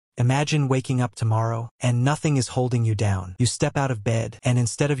Imagine waking up tomorrow, and nothing is holding you down. You step out of bed, and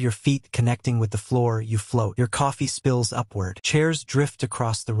instead of your feet connecting with the floor, you float. Your coffee spills upward. Chairs drift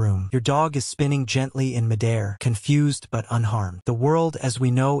across the room. Your dog is spinning gently in midair, confused but unharmed. The world as we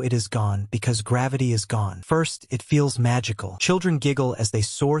know it is gone because gravity is gone. First, it feels magical. Children giggle as they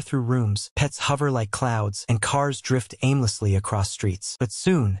soar through rooms, pets hover like clouds, and cars drift aimlessly across streets. But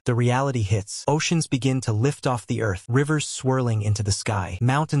soon, the reality hits. Oceans begin to lift off the earth, rivers swirling into the sky.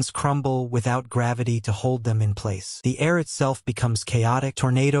 Mountains crumble without gravity to hold them in place. The air itself becomes chaotic,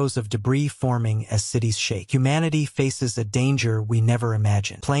 tornadoes of debris forming as cities shake. Humanity faces a danger we never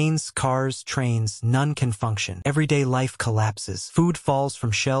imagined. Planes, cars, trains, none can function. Everyday life collapses. Food falls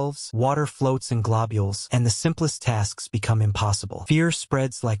from shelves, water floats in globules, and the simplest tasks become impossible. Fear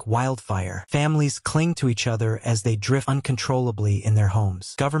spreads like wildfire. Families cling to each other as they drift uncontrollably in their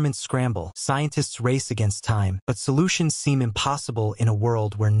homes. Governments scramble. Scientists race against time, but solutions seem impossible in a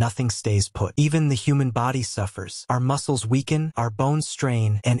world where nothing stays put. Even the human body suffers. Our muscles weaken, our bones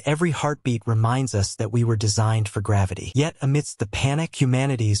strain, and every heartbeat reminds us that we were designed for gravity. Yet amidst the panic,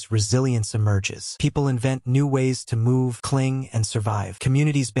 humanity's resilience emerges. People invent new ways to move, cling, and survive.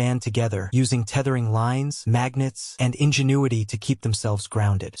 Communities band together, using tethering lines, magnets, and ingenuity to keep themselves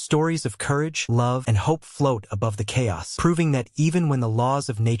grounded. Stories of courage, love, and hope float above the chaos, proving that even when the laws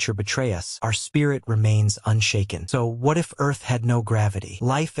of nature betray us, our spirit remains unshaken. So what if Earth had no gravity?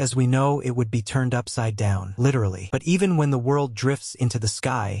 Life as we know it would be turned upside down, literally. But even when the world drifts into the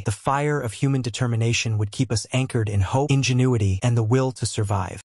sky, the fire of human determination would keep us anchored in hope, ingenuity, and the will to survive.